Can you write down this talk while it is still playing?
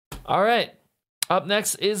All right. Up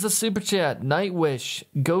next is the super chat. Nightwish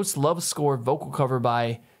Ghost Love Score vocal cover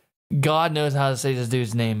by God knows how to say this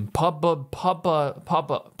dude's name. Papa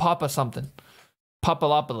something.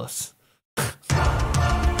 Papadopoulos. I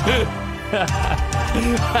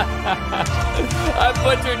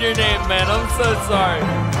butchered your name, man. I'm so sorry.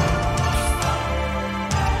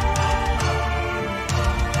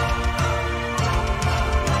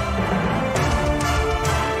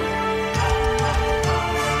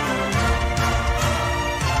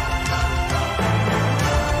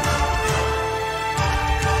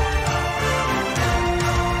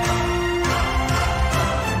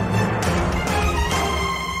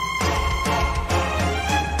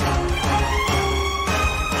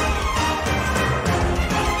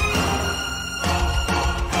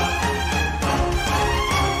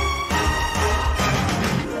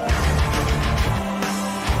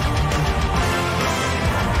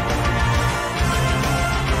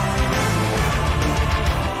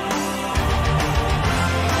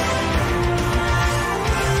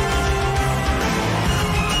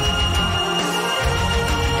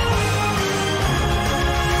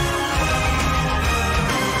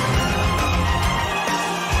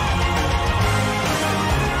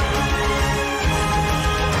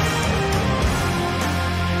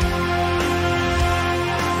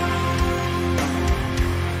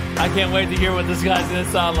 I can't wait to hear what this guy's gonna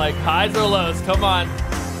sound like. Highs or lows? Come on.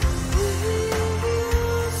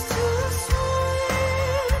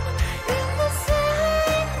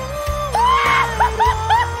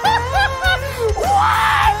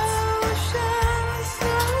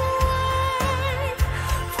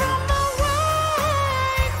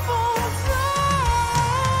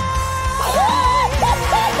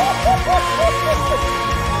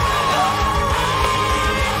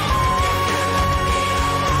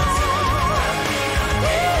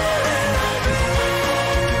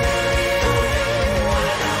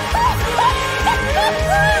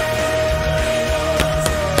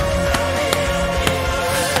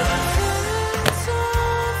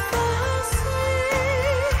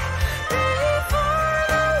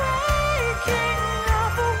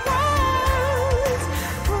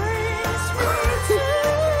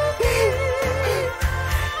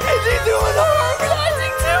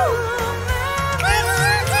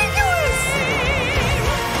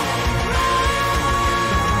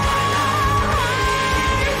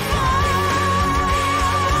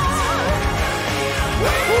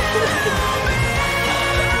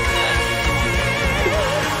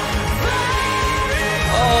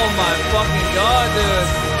 Oh my fucking god, dude.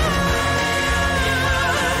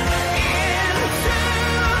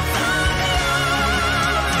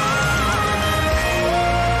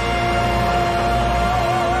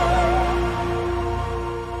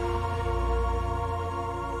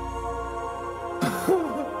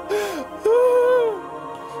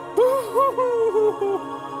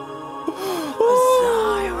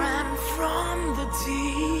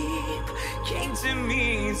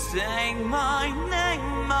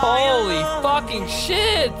 Holy fucking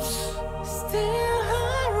shit! Still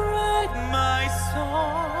I write my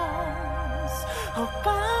songs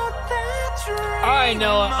about that dream. Alright,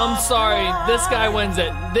 Noah, I'm sorry. This guy wins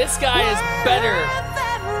it. This guy is better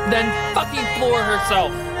than fucking Floor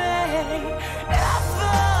herself.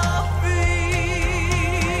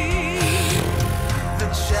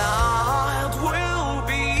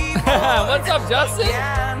 What's up, Justin?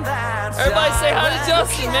 Everybody say hi to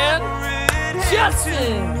Justin, man.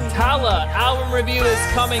 Justin! Tala, album review is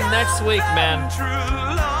coming next week, man.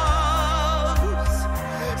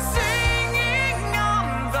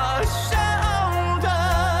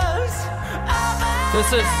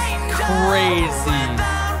 This is crazy.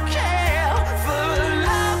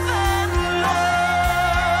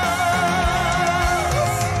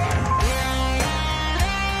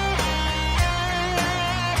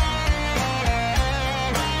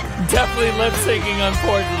 Definitely lip syncing,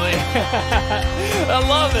 unfortunately. I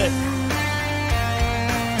love it.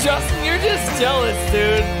 Justin, you're just jealous,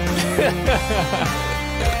 dude.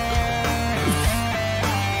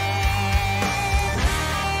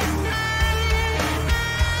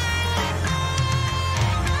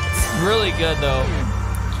 It's really good, though.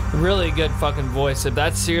 Really good fucking voice. If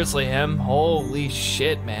that's seriously him, holy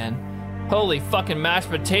shit, man. Holy fucking mashed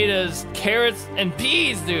potatoes, carrots, and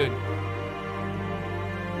peas, dude.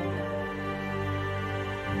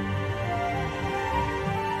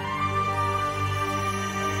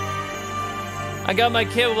 I got my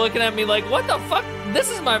kid looking at me like, what the fuck? This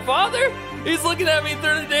is my father? He's looking at me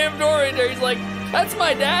through the damn door right there. He's like, that's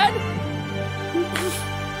my dad?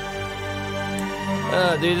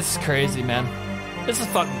 Dude, this is crazy, man. This is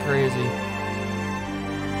fucking crazy.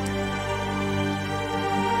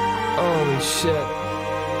 shit.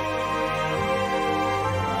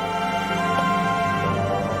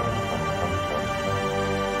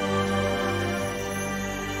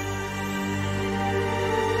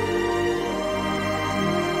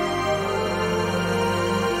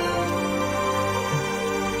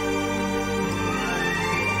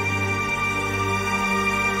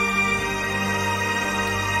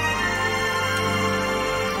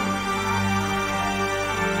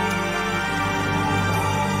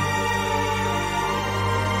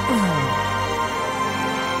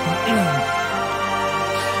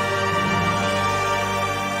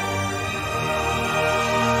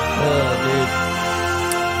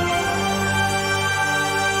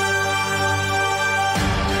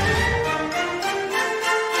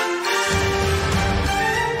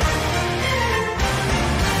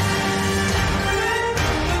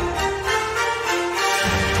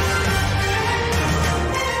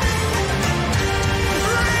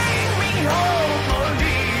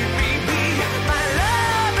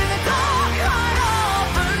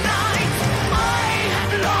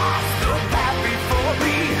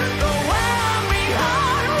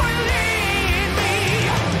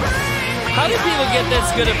 How do people get this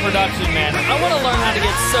good at production, man? I want to learn how to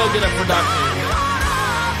get so good at production.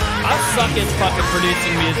 I suck at fucking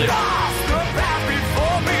producing music.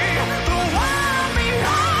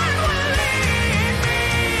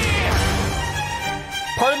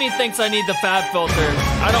 Part of me thinks I need the fab filter.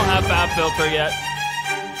 I don't have fab filter yet.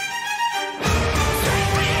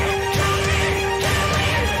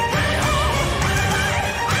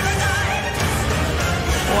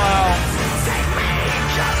 Wow.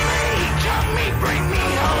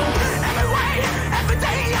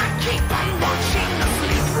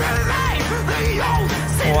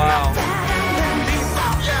 Wow.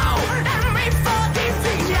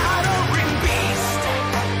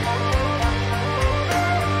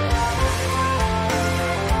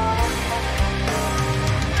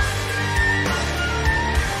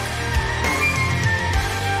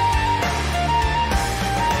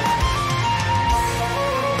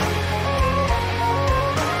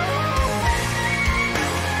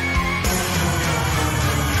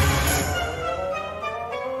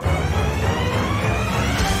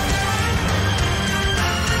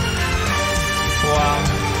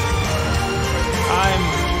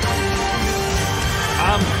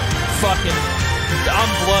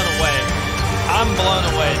 I'm blown away. I'm blown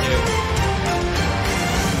away, dude.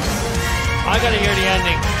 I gotta hear the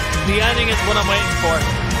ending. The ending is what I'm waiting for.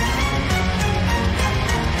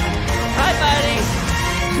 Hi, buddy.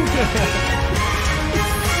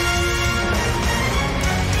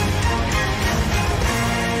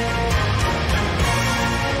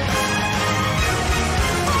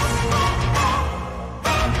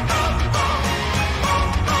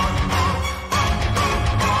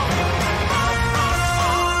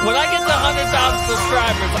 When I get to 100,000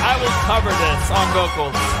 subscribers, I will cover this on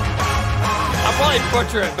vocals. I'll probably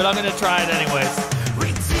butcher it, but I'm gonna try it anyways.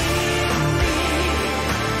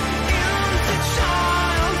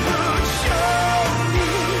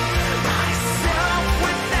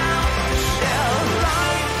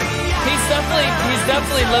 He's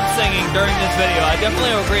definitely lip singing during this video. I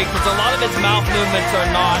definitely agree, because a lot of his mouth movements are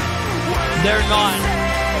not, they're not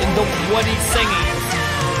what he's singing.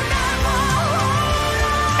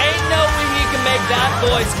 Ain't no way he can make that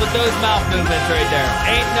voice with those mouth movements right there.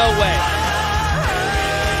 Ain't no way.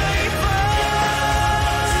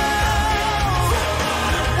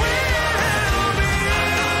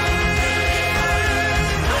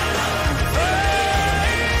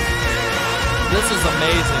 This is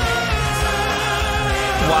amazing.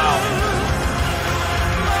 Wow.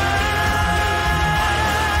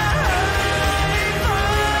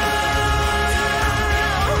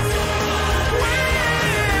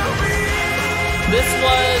 This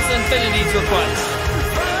was Infinity's request.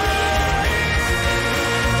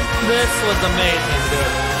 This was amazing,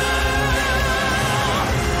 dude.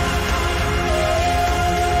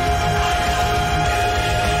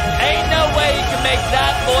 Ain't no way you can make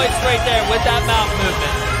that voice right there with that mouth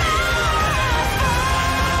movement.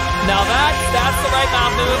 Now that's the right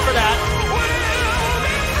mouth movement for that.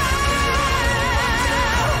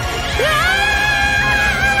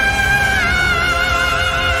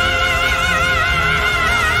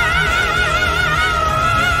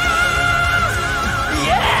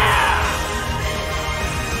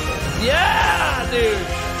 Yeah, dude.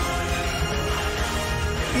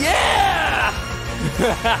 Yeah.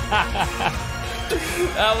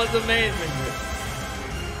 That was amazing.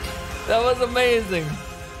 That was amazing.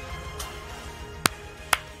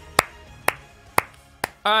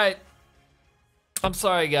 All right. I'm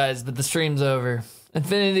sorry, guys, but the stream's over.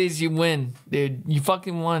 Infinities, you win, dude. You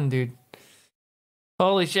fucking won, dude.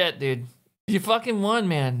 Holy shit, dude. You fucking won,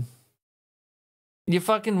 man. You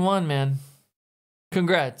fucking won, man.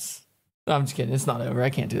 Congrats. I'm just kidding. It's not over. I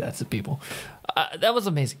can't do that to people. That was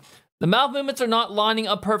amazing. The mouth movements are not lining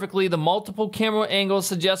up perfectly. The multiple camera angles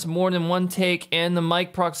suggest more than one take, and the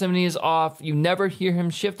mic proximity is off. You never hear him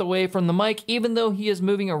shift away from the mic, even though he is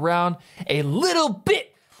moving around a little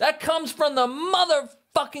bit. That comes from the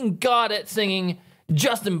motherfucking god at singing,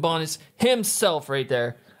 Justin Bonus himself right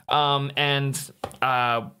there.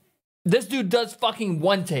 This dude does fucking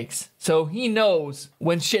one takes, so he knows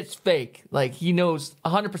when shit's fake. Like, he knows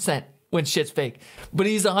 100% when shit's fake. But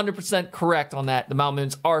he's 100% correct on that. The mouth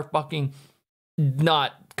movements are fucking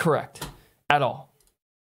not correct at all.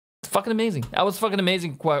 It's fucking amazing. That was fucking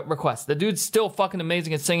amazing request. The dude's still fucking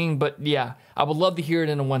amazing at singing, but yeah, I would love to hear it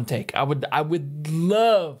in a one take. I would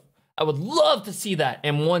love to see that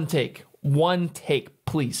in one take. One take,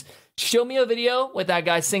 please. Show me a video with that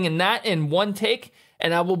guy singing that in one take,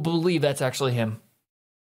 and I will believe that's actually him.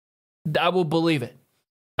 I will believe it.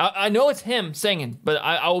 I know it's him singing, but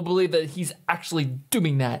I will believe that he's actually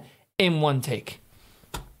doing that in one take.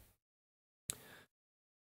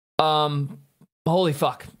 Holy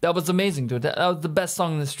fuck. That was amazing, dude. That was the best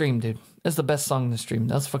song in the stream, dude. That's the best song in the stream.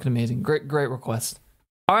 That was fucking amazing. Great request.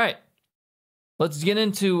 All right. Let's get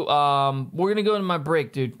into, we're going to go into my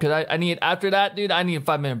break, dude. Because I need, after that, dude, I need a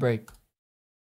 5-minute break.